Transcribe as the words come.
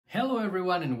Hello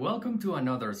everyone and welcome to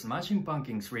another Smashing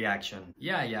Pumpkins reaction.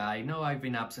 Yeah, I know I've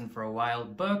been absent for a while,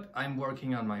 but I'm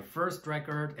working on my first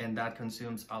record and that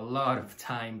consumes a lot of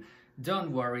time.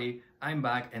 Don't worry, I'm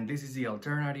back and this is the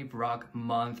Alternative Rock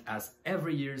Month as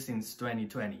every year since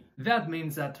 2020. That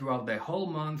means that throughout the whole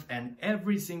month and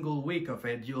every single week of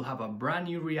it, you'll have a brand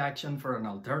new reaction for an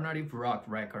alternative rock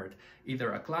record,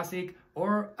 either a classic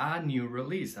or a new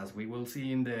release, as we will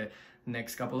see in the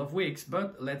next couple of weeks,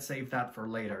 but let's save that for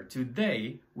later.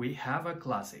 Today, we have a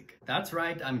classic. That's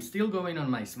right, I'm still going on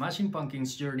my Smashing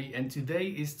Pumpkins journey and today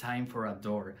is time for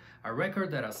Adore, a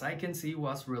record that as I can see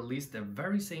was released the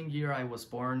very same year I was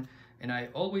born, and I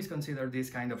always consider these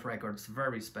kind of records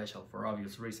very special for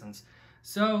obvious reasons.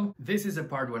 So, this is the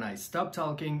part when I stop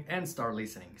talking and start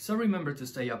listening. So remember to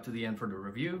stay up to the end for the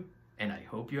review, and I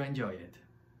hope you enjoy it.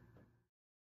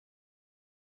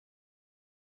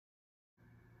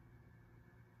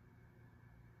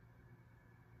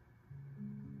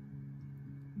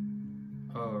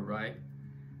 Alright,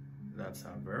 that's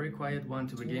a very quiet one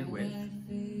to begin with.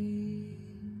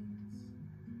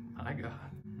 My God,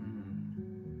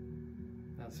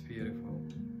 that's beautiful.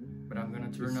 But I'm gonna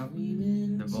turn up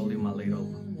the volume a little.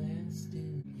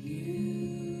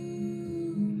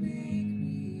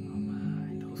 Oh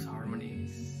my, those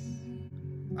harmonies.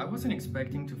 I wasn't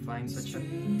expecting to find such a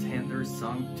tender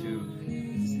song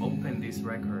to open this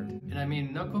record. And I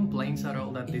mean, no complaints at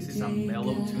all that this is a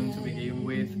mellow tune to begin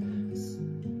with.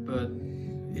 But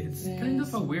it's kind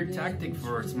of a weird tactic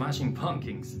for Smashing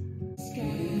Pumpkins.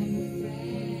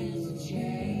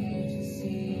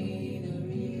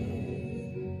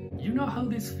 You know how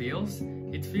this feels?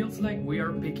 It feels like we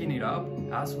are picking it up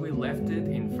as we left it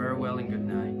in Farewell and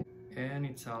Goodnight. And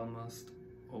it's almost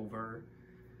over.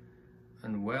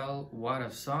 And well, what a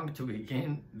song to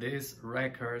begin this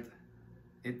record.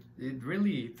 It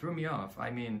really threw me off. I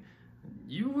mean,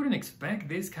 you wouldn't expect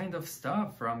this kind of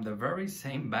stuff from the very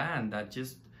same band that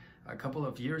just a couple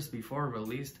of years before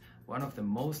released one of the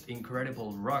most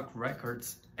incredible rock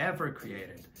records ever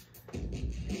created.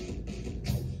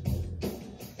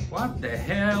 What the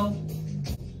hell?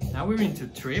 Now we're into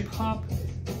trip hop?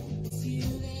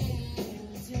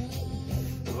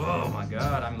 Oh my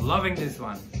God, I'm loving this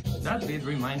one. That beat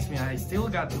reminds me I still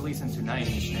got to listen to 9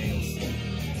 Inch Nails.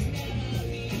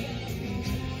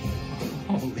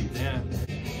 Holy damn.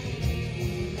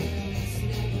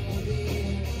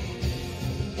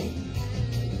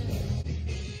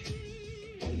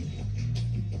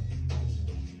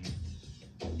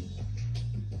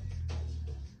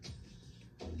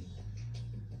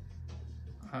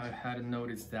 I hadn't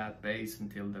noticed that bass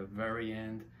until the very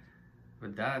end,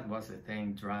 but that was the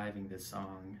thing driving the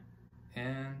song.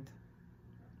 And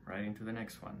right into the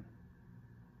next one.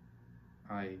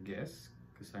 I guess,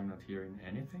 because I'm not hearing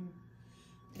anything.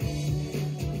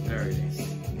 There it is.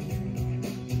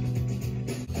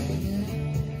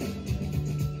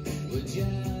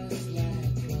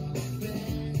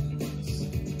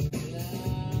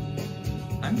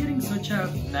 I'm getting such a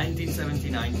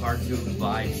 1979 Part 2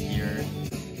 vibes here.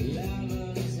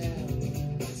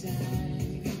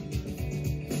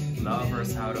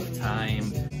 Lovers Out of Time.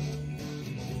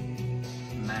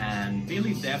 Man,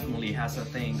 Billy definitely has a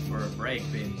thing for a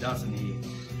breakbeat, doesn't he?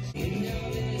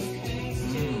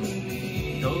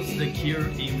 Those The Cure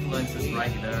influences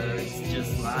right there, it's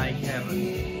just like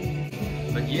heaven.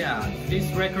 But yeah,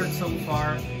 this record so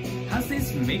far has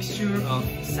this mixture of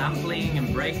sampling and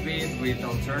breakbeat with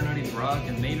alternative rock,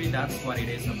 and maybe that's what it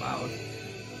is about.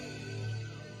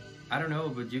 I don't know,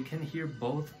 but you can hear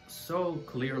both so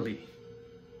clearly.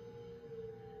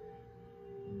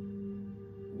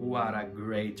 What a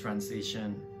great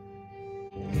transition.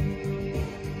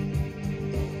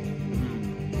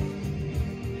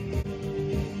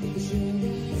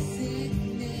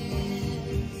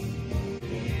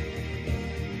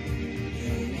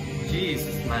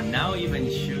 Jesus, man, now even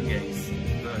shoegaze,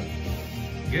 but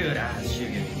good ass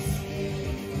shoegaze.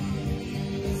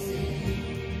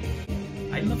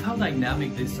 I love how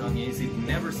dynamic this song is, it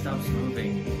never stops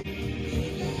moving.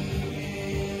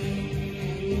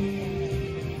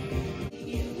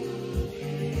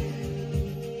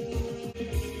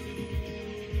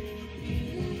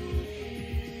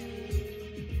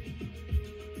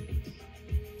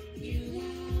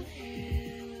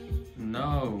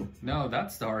 No,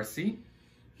 that's Darcy.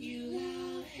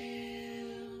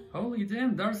 Holy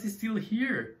damn, Darcy's still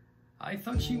here. I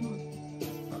thought she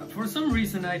would... For some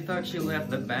reason, I thought she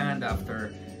left the band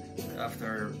after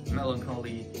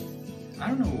Melancholy. I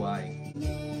don't know why.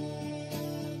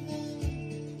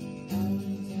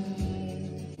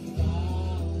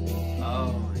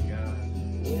 Oh my God,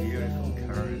 beautiful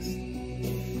chorus.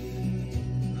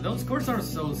 Those chords are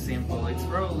so simple, it's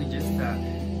probably just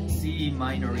a C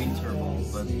minor interval,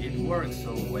 but it works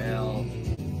so well.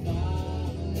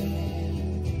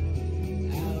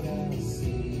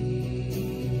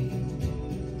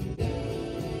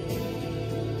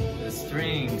 The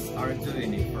strings are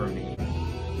doing it for me.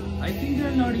 I think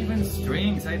they're not even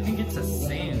strings, I think it's a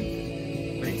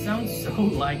synth, but it sounds so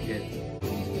like it.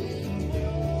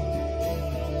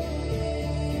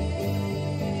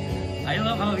 I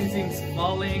love how he sings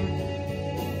falling,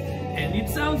 and it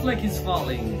sounds like he's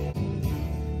falling.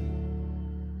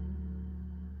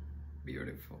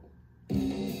 Beautiful.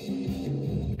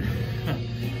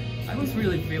 I was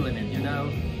really feeling it, you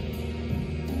know?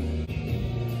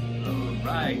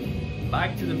 Alright,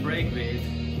 back to the breakbeat.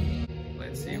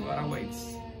 Let's see what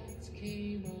awaits.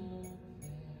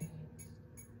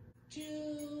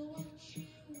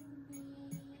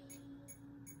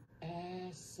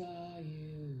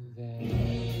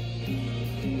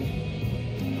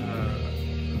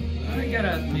 I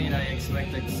gotta admit, I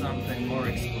expected something more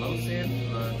explosive,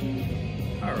 but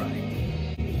alright.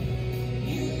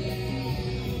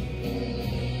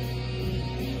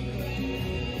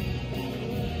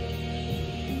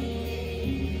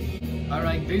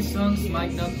 Alright, these songs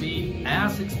might not be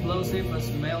as explosive as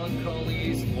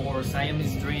Melancholies or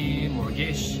Siamese Dream or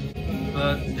Gish,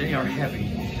 but they are heavy.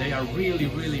 They are really,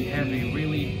 really heavy,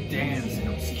 really dense and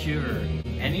obscure.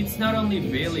 And it's not only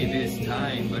Billy this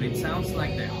time, but it sounds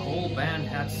like the whole band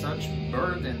had such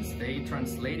burdens they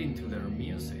translate into their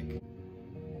music.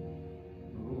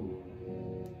 Ooh.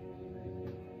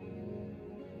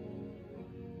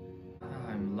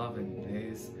 I'm loving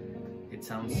this. It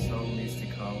sounds so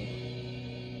mystical.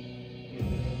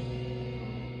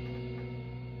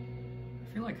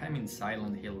 I feel like I'm in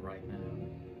Silent Hill right now.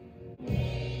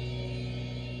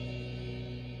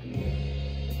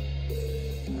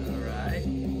 Alright.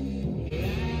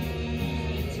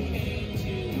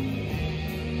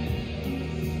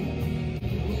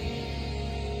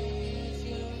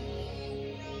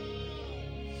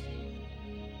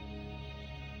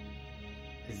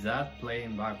 Is that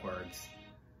playing backwards?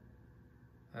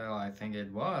 Well, I think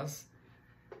it was.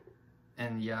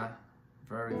 And yeah,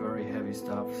 very, very heavy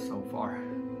stuff so far.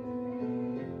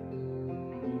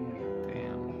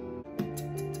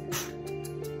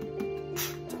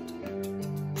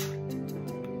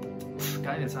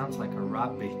 Kinda sounds like a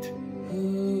rap beat.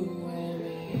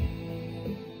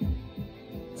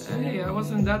 Hey, I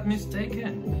wasn't that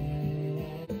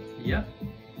mistaken. Yep,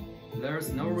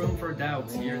 there's no room for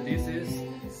doubts here. This is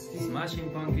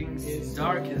Smashing Pumpkins'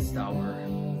 Darkest Hour.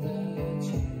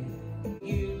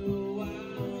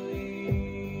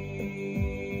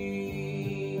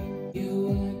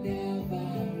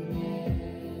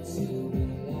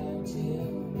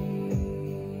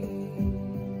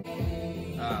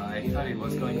 It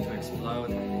was going to explode.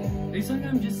 This one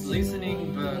I'm just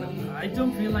listening, but I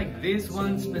don't feel like this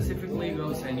one specifically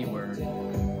goes anywhere.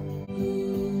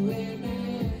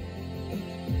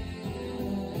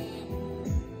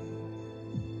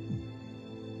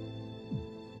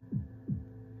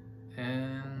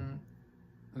 And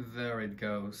there it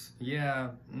goes.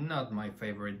 Yeah, not my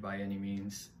favorite by any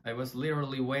means. I was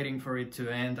literally waiting for it to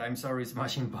end. I'm sorry,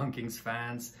 Smashing Pumpkins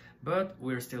fans, but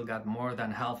we're still got more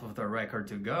than half of the record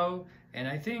to go, and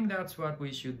I think that's what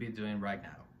we should be doing right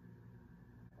now.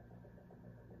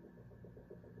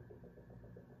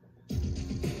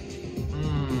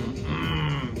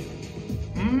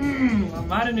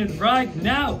 I'm adding it right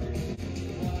now!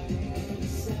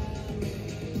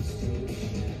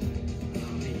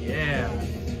 Yeah!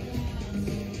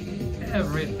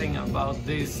 Everything about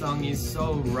this song is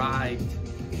so right,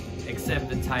 except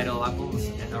the title Appels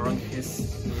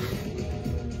Oranjes.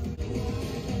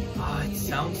 It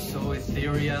sounds so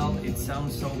ethereal, it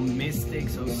sounds so mystic,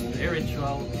 so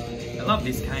spiritual. I love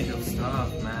this kind of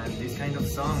stuff, man, this kind of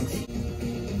songs.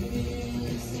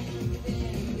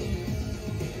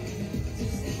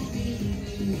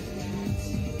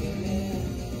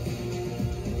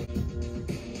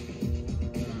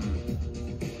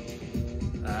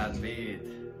 That beat.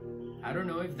 I don't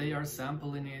know if they are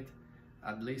sampling it,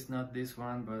 at least not this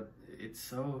one, but it's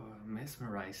so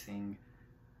mesmerizing.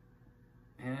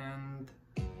 And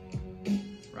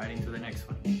right into the next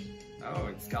one. Oh,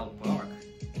 it's Cal Park.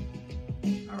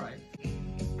 Alright.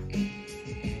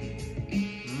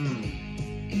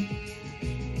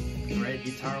 Great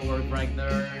guitar work right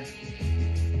there.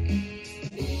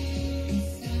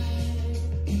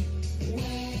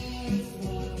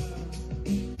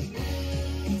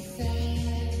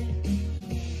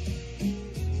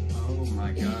 Oh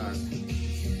my god.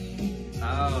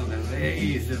 Oh, the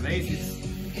bass is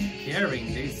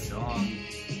carrying this song,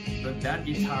 but that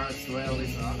guitar as well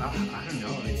is, I don't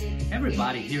know, it's,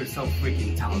 everybody here is so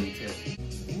freaking talented.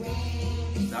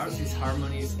 Darcy's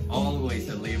harmonies always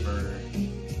deliver.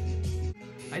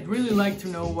 I'd really like to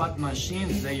know what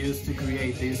machines they used to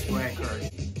create this record.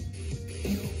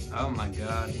 Oh my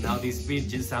god, now this beat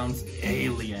just sounds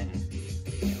alien.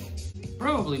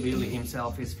 Probably Billy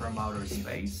himself is from outer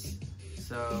space,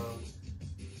 so...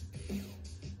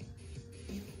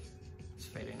 it's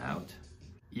fading out.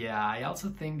 Yeah, I also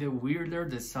think the weirder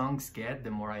the songs get,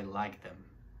 the more I like them.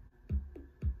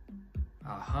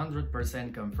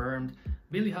 100% confirmed,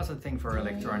 Billy has a thing for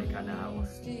electronica now.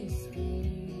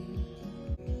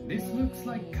 This looks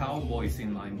like cowboys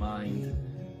in my mind.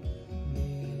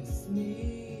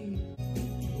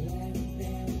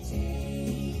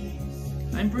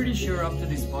 I'm pretty sure up to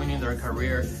this point in their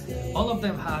career, all of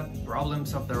them had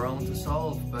problems of their own to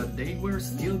solve, but they were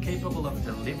still capable of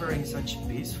delivering such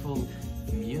peaceful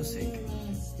music.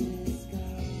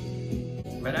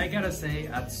 But I gotta say,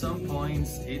 at some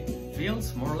points, it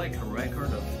feels more like a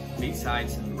record of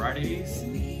B-sides and rarities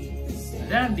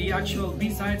than the actual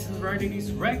B-sides and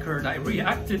rarities record I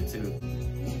reacted to.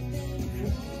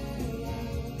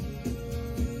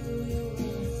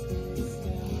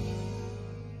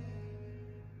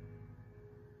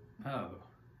 Oh,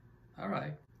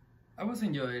 alright. I was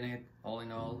enjoying it, all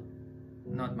in all.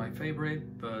 Not my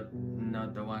favorite, but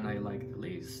not the one I like the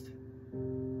least.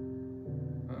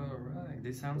 Alright,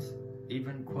 this sounds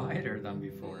even quieter than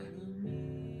before.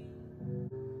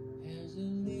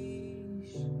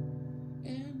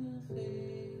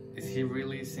 Is he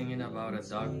really singing about a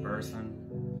dog person?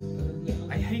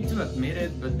 I hate to admit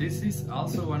it, but this is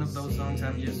also one of those songs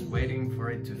I'm just waiting for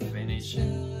it to finish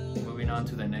and moving on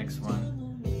to the next one.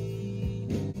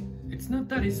 It's not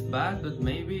that it's bad, but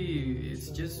maybe it's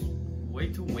just way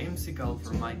too whimsical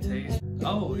for my taste.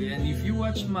 Oh, and if you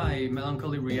watched my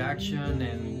melancholy reaction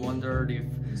and wondered if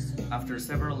after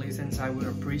several listens I would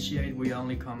appreciate We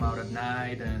Only Come Out at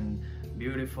Night and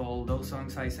Beautiful, those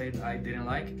songs I said I didn't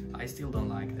like, I still don't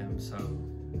like them, so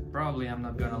probably I'm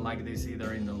not gonna like this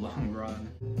either in the long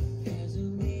run.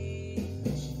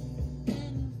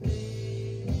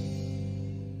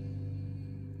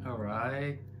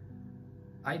 Alright,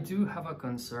 I do have a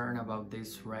concern about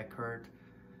this record,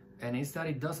 and it's that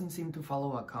it doesn't seem to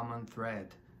follow a common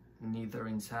thread, neither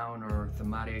in sound or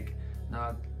thematic,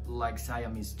 not like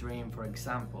Siamese Dream, for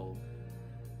example.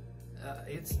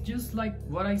 It's just like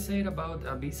what I said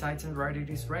about B-sides and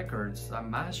rarities records, a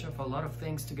mash of a lot of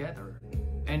things together.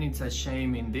 And it's a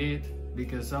shame indeed,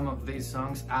 because some of these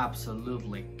songs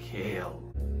absolutely kill.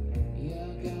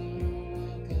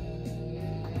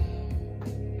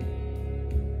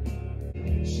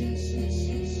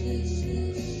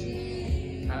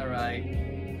 Alright,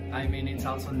 I mean, it's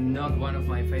also not one of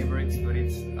my favorites, but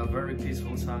it's a very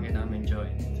peaceful song and I'm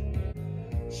enjoying it.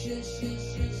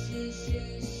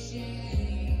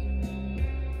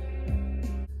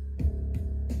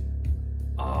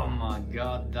 Oh my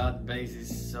god, that bass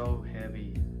is so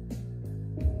heavy.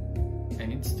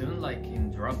 And it's done like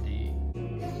in drop D.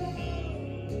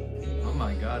 Oh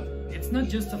my god, it's not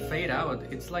just a fade out,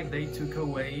 it's like they took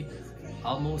away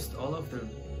almost all of the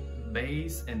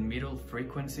bass and middle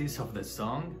frequencies of the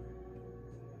song.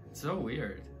 It's so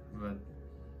weird, but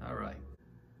alright.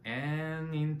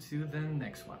 And into the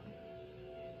next one.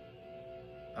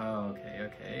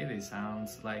 Okay, this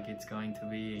sounds like it's going to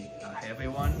be a heavy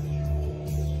one.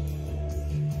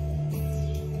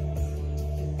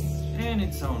 In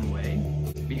its own way,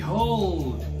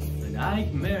 behold, the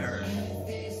nightmare.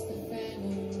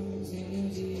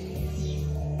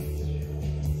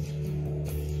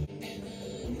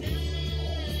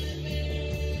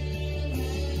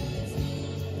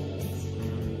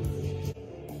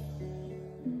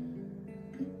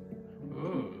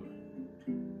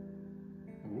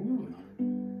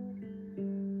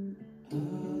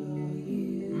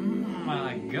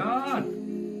 God!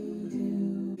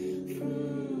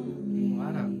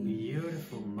 What a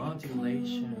beautiful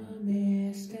modulation.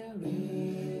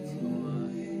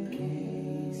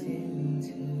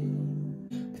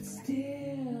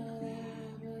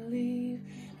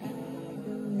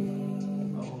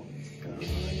 Oh God.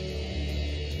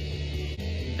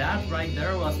 That right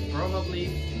there was probably,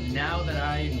 now that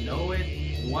I know it,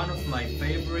 one of my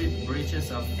favorite bridges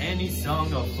of any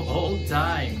song of all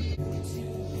time.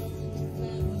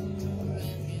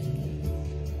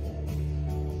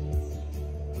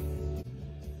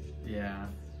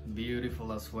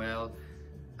 Beautiful as well.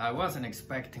 I wasn't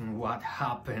expecting what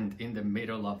happened in the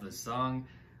middle of the song,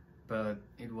 but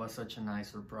it was such a nice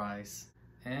surprise.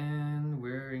 And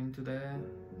we're into the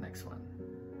next one.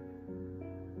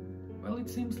 Well, it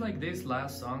seems like these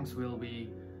last songs will be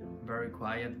very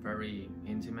quiet, very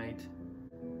intimate.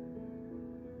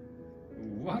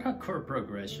 What a chord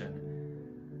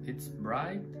progression! It's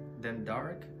bright, then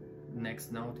dark,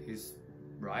 next note is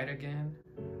bright again.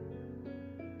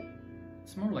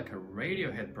 It's more like a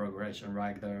Radiohead progression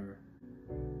right there.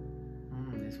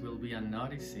 This will be an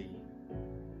odyssey.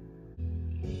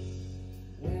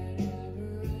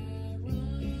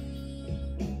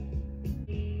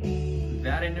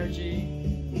 That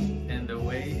energy and the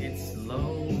way it's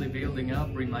slowly building up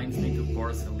reminds me to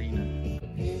Porcelina.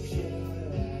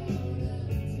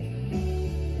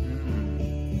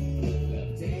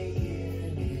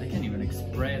 I can't even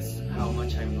express how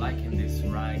much I'm liking this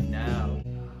right now.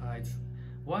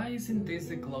 Why isn't this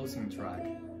the closing track?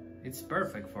 It's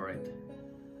perfect for it.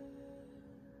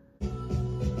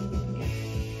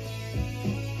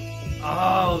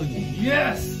 Oh,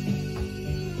 yes!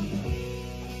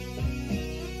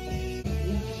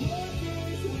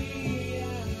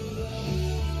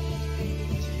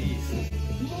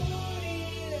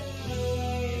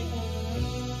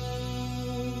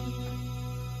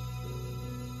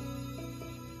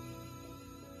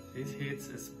 This hits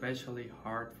especially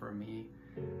hard for me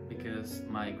because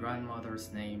my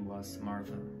grandmother's name was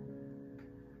Martha.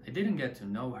 I didn't get to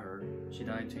know her, she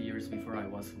died 2 years before I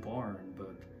was born,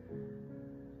 but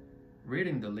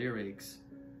reading the lyrics,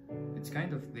 it's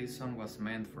kind of this song was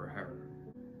meant for her.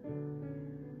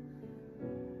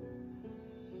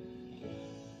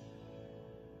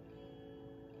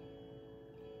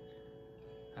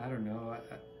 I don't know,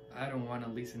 I don't want to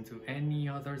listen to any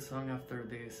other song after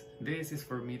this. This is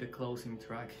for me the closing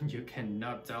track and you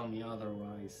cannot tell me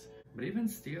otherwise. But even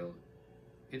still,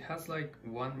 it has like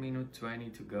 1 minute 20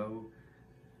 to go.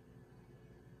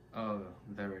 Oh,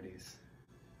 there it is.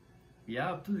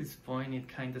 Yeah, up to this point it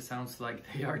kinda sounds like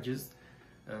they are just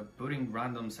putting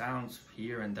random sounds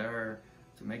here and there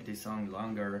to make this song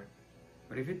longer.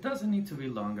 But if it doesn't need to be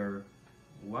longer,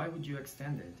 why would you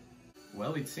extend it?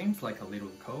 Well, it seems like a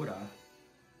little coda.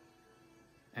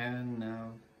 And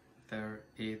now there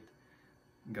it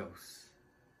goes.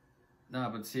 No,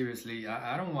 but seriously,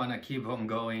 I don't want to keep on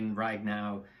going right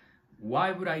now.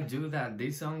 Why would I do that?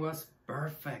 This song was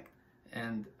perfect.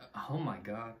 And oh my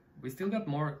god, we still got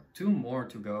two more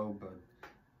to go, but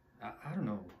I don't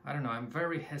know. I'm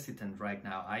very hesitant right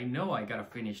now. I know I gotta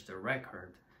finish the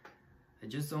record. I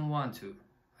just don't want to.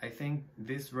 I think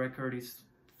this record is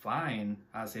fine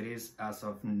as it is as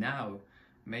of now.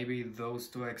 Maybe those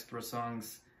 2 extra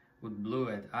songs would blow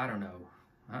it. I don't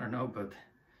know, but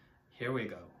here we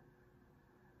go.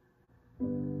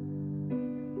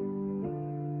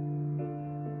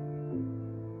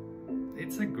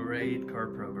 It's a great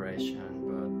chord progression,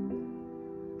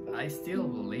 but I still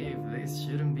believe this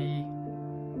shouldn't be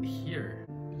here.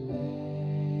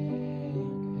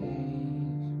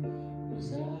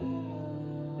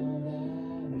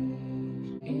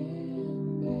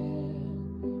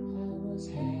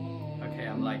 Okay,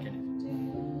 I'm liking it.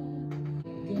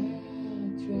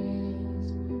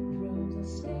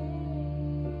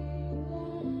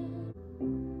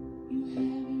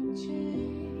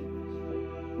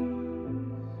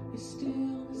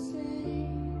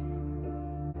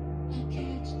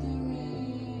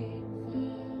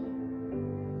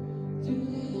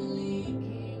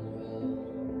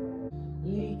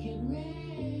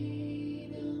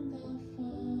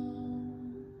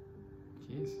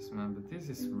 Man, but this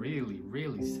is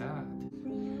really sad.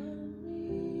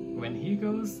 When he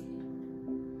goes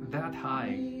that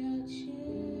high,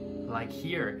 like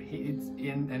here, it's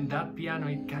in that piano,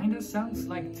 it kind of sounds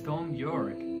like Tom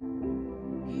York.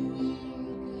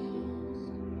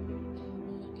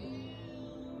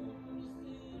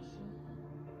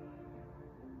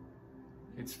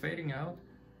 It's fading out,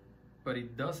 but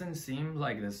it doesn't seem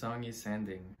like the song is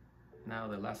ending. Now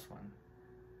the last one.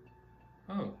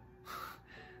 Oh.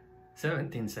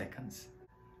 17 seconds.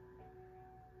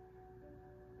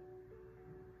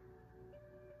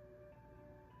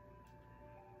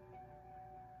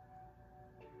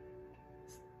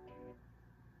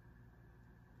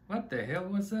 What the hell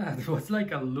was that? It was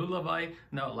like a lullaby.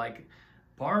 No, like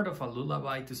part of a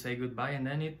lullaby to say goodbye, and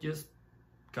then it just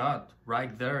got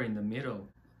right there in the middle.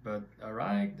 But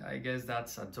alright, I guess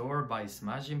that's Adore by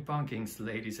Smashing Pumpkins,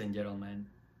 ladies and gentlemen.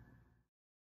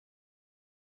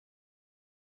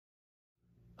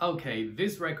 Okay,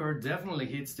 this record definitely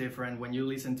hits different when you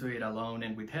listen to it alone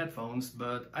and with headphones,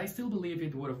 but I still believe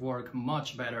it would have worked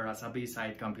much better as a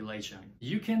B-side compilation.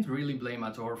 You can't really blame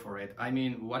Adore for it. I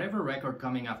mean, whatever record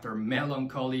coming after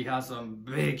Melancholy has some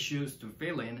big shoes to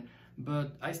fill in,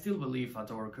 but I still believe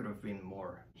Adore could have been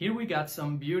more. Here we got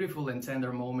some beautiful and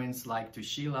tender moments like To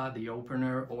Sheila, the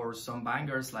opener, or some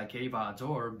bangers like Ava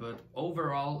Adore, but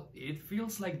overall it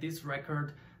feels like this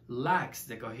record lacks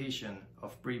the cohesion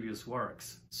of previous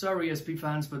works. Sorry SP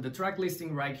fans, but the track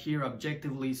listing right here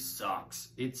objectively sucks.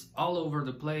 It's all over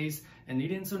the place and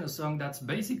it ends on a song that's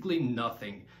basically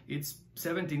nothing. It's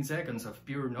 17 seconds of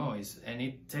pure noise and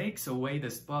it takes away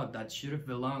the spot that should have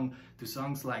belonged to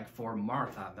songs like For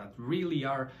Martha that really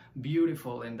are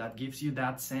beautiful and that gives you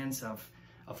that sense of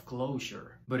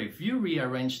closure. But if you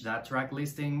rearrange that track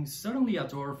listing, suddenly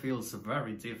Adore feels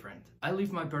very different. I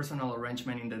leave my personal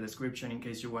arrangement in the description in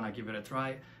case you want to give it a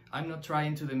try. I'm not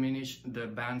trying to diminish the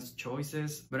band's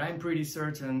choices, but I'm pretty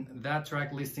certain that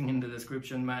track listing in the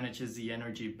description manages the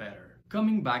energy better.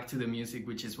 Coming back to the music,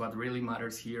 which is what really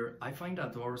matters here, I find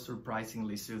Adore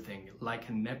surprisingly soothing, like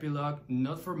an epilogue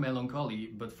not for melancholy,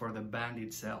 but for the band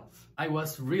itself. I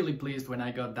was really pleased when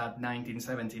I got that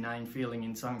 1979 feeling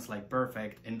in songs like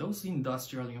Perfect, and those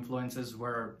industrial influences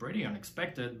were pretty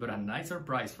unexpected, but a nice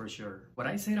surprise for sure. What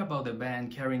I said about the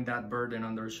band carrying that burden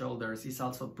on their shoulders is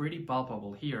also pretty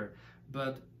palpable here,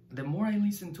 but the more I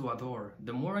listen to Adore,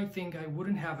 the more I think I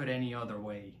wouldn't have it any other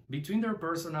way. Between their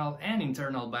personal and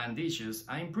internal band issues,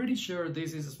 I'm pretty sure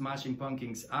this is Smashing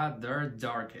Pumpkins at their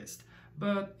darkest,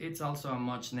 but it's also a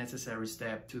much necessary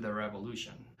step to their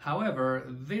evolution. However,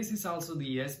 this is also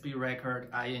the SP record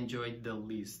I enjoyed the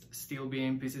least, still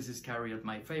being Pieces is Carried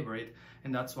my favorite,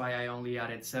 and that's why I only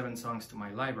added 7 songs to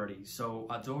my library, so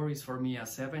Adore is for me a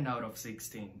 7 out of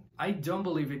 16. I don't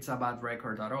believe it's a bad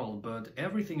record at all, but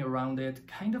everything around it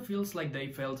kind of feels like they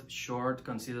felt short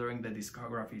considering the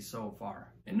discography so far.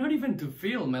 And not even to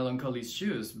fill Melancholy's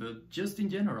shoes, but just in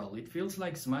general, it feels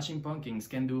like Smashing Pumpkins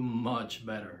can do much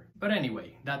better. But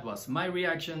anyway, that was my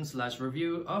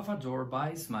reaction/review of Adore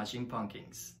by Smashing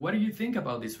Pumpkins. What do you think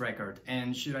about this record,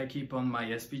 and should I keep on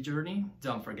my SP journey?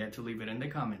 Don't forget to leave it in the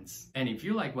comments. And if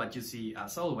you like what you see,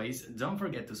 as always, don't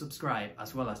forget to subscribe,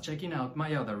 as well as checking out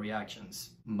my other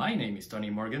reactions. My name is Tony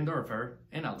Morgendorfer,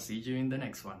 and I'll see you in the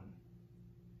next one.